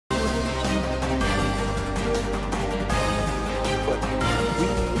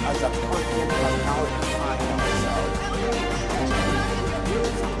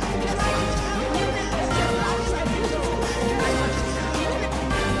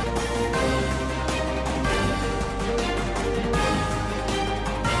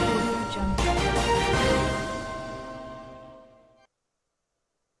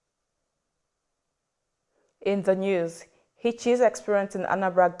In the news, hitches experiencing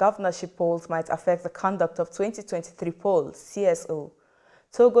Anambra governorship polls might affect the conduct of 2023 polls, CSO.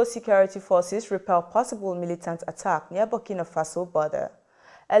 Togo security forces repel possible militant attack near Burkina Faso border.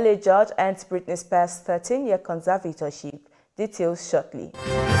 LA judge ends Britney Spears' 13-year conservatorship. Details shortly.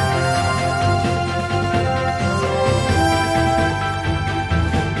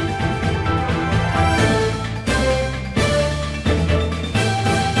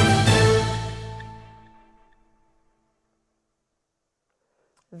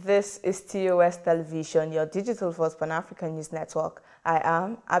 This is TOS Television, your digital first Pan-African news network. I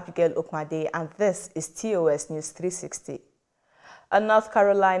am Abigail Okmade, and this is TOS News 360. A North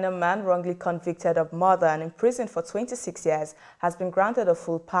Carolina man wrongly convicted of murder and imprisoned for 26 years has been granted a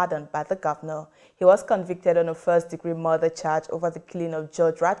full pardon by the governor. He was convicted on a first-degree murder charge over the killing of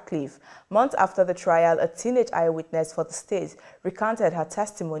George Radcliffe. Months after the trial, a teenage eyewitness for the state recounted her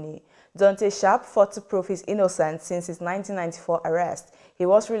testimony. Dante Sharp fought to prove his innocence since his 1994 arrest. He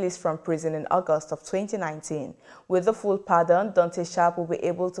was released from prison in August of 2019. With the full pardon, Dante Sharp will be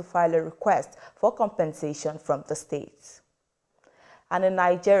able to file a request for compensation from the state. And in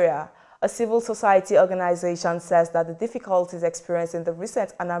Nigeria, a civil society organization says that the difficulties experienced in the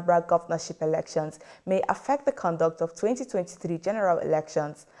recent Anambra governorship elections may affect the conduct of 2023 general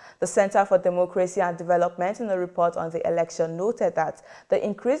elections. The Center for Democracy and Development, in a report on the election, noted that the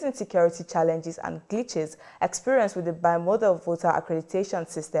increase in security challenges and glitches experienced with the bimodal voter accreditation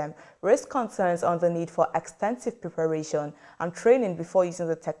system raised concerns on the need for extensive preparation and training before using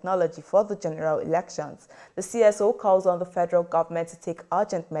the technology for the general elections. The CSO calls on the federal government to take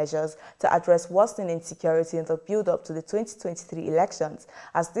urgent measures to address worsening insecurity in the build-up to the 2023 elections,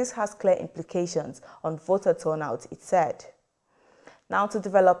 as this has clear implications on voter turnout, it said. Now to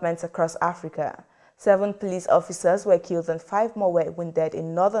developments across Africa. 7 police officers were killed and 5 more were wounded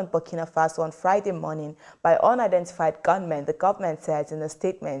in northern Burkina Faso on Friday morning by unidentified gunmen, the government said in a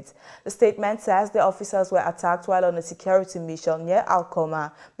statement. The statement says the officers were attacked while on a security mission near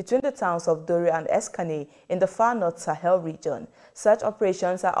Alkoma, between the towns of Dore and Escane in the far north Sahel region. Such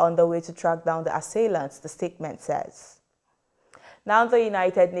operations are underway to track down the assailants, the statement says. Now the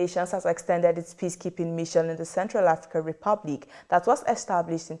United Nations has extended its peacekeeping mission in the Central African Republic that was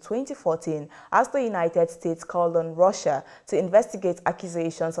established in 2014 as the United States called on Russia to investigate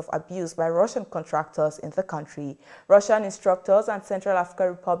accusations of abuse by Russian contractors in the country. Russian instructors and Central African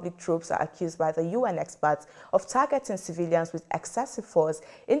Republic troops are accused by the UN experts of targeting civilians with excessive force,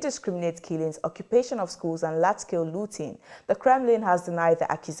 indiscriminate killings, occupation of schools, and large-scale looting. The Kremlin has denied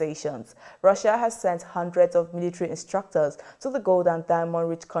the accusations. Russia has sent hundreds of military instructors to the gold and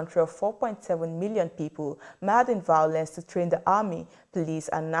diamond-rich country of 4.7 million people mad in violence to train the army, police,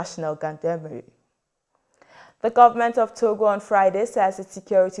 and national gendarmerie. The government of Togo on Friday says its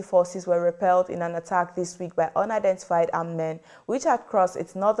security forces were repelled in an attack this week by unidentified armed men which had crossed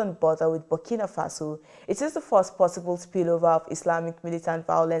its northern border with Burkina Faso. It is the first possible spillover of Islamic militant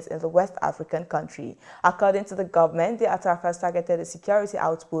violence in the West African country. According to the government, the attackers targeted a security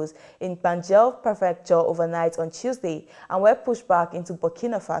outpost in Banjel Prefecture overnight on Tuesday and were pushed back into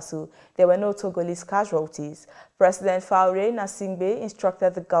Burkina Faso. There were no Togolese casualties. President Faure Gnassingbé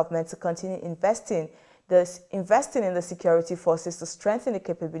instructed the government to continue investing in the security forces to strengthen the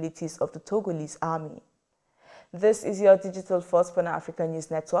capabilities of the Togolese army. This is your digital first Pan-African news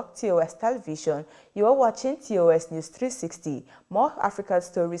network, TOS Television. You are watching TOS News 360. More African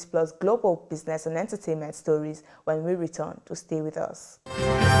stories plus global business and entertainment stories when we return. To stay with us.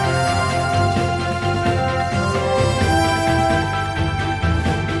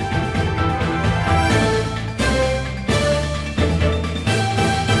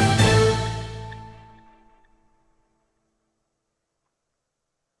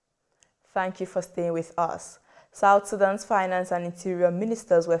 Thank you for staying with us. South Sudan's finance and interior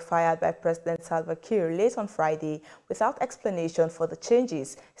ministers were fired by President Salva Kiir late on Friday without explanation for the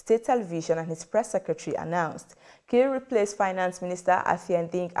changes, state television and his press secretary announced. Kiir replaced Finance Minister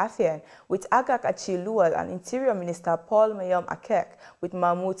Athien Ding Athien with Agak Achiluwal and Interior Minister Paul Mayom Akek with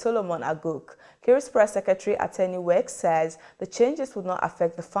Mahmoud Solomon Aguk. Kiir's press secretary Ateni Wek says the changes would not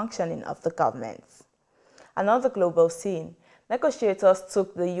affect the functioning of the government. Another global scene. Negotiators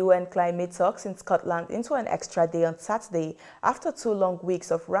took the UN climate talks in Scotland into an extra day on Saturday after 2 long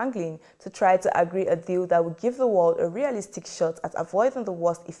weeks of wrangling to try to agree a deal that would give the world a realistic shot at avoiding the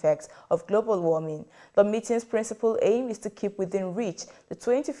worst effects of global warming. The meeting's principal aim is to keep within reach the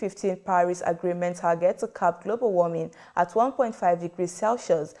 2015 Paris Agreement target to cap global warming at 1.5 degrees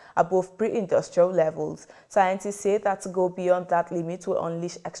Celsius above pre-industrial levels. Scientists say that to go beyond that limit will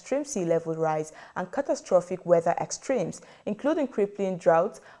unleash extreme sea level rise and catastrophic weather extremes, including including crippling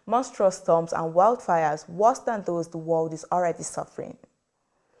droughts, monstrous storms, and wildfires worse than those the world is already suffering.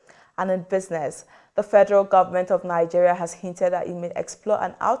 And in business, the federal government of Nigeria has hinted that it may explore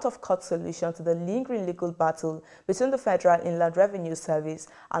an out-of-court solution to the lingering legal battle between the Federal Inland Revenue Service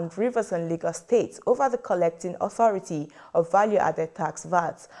and Rivers and Lagos states over the collecting authority of value-added tax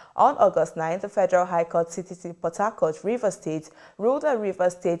VAT. On August 9, the Federal High Court sitting in Port Harcourt, Rivers State, ruled that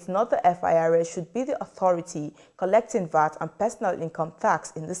Rivers State, not the FIRS, should be the authority collecting VAT and personal income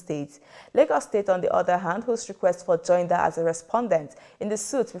tax in the state. Lagos State, on the other hand, whose request for joinder as a respondent in the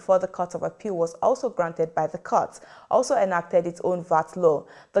suit before the Court of Appeal was also granted by the court, also enacted its own VAT law.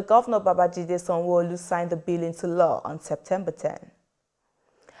 The Governor Babajide Sanwo-Olu signed the bill into law on September 10.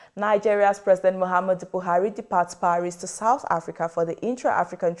 Nigeria's President Muhammadu Buhari departs Paris to South Africa for the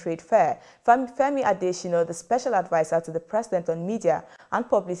Intra-African Trade Fair. Femi Adesina, the special advisor to the president on media and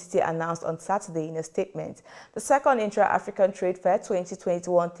publicity, announced on Saturday in a statement. The second Intra-African Trade Fair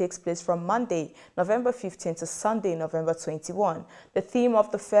 2021 takes place from Monday, November 15 to Sunday, November 21. The theme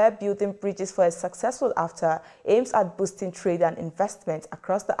of the fair, Building Bridges for a Successful After, aims at boosting trade and investment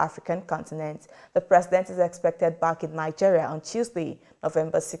across the African continent. The president is expected back in Nigeria on Tuesday,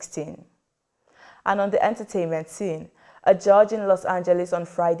 November 16. And on the entertainment scene, a judge in Los Angeles on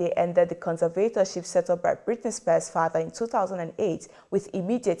Friday ended the conservatorship set up by Britney Spears' father in 2008 with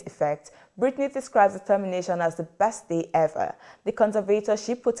immediate effect. Britney describes the termination as the best day ever. The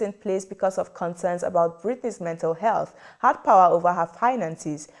conservatorship, put in place because of concerns about Britney's mental health, had power over her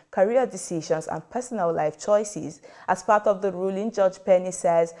finances, career decisions, and personal life choices. As part of the ruling, Judge Penny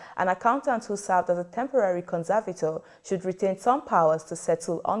says an accountant who served as a temporary conservator should retain some powers to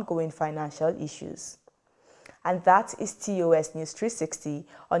settle ongoing financial issues. And that is TOS News 360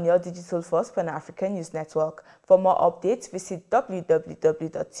 on your digital first Pan-African News Network. For more updates, visit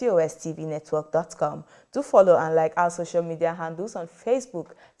www.TOSTVNetwork.com. Do follow and like our social media handles on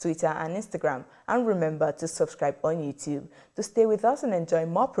Facebook, Twitter, and Instagram. And remember to subscribe on YouTube to stay with us and enjoy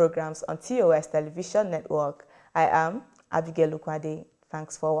more programs on TOS Television Network. I am Abigail Ukmade.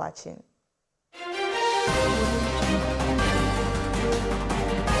 Thanks for watching.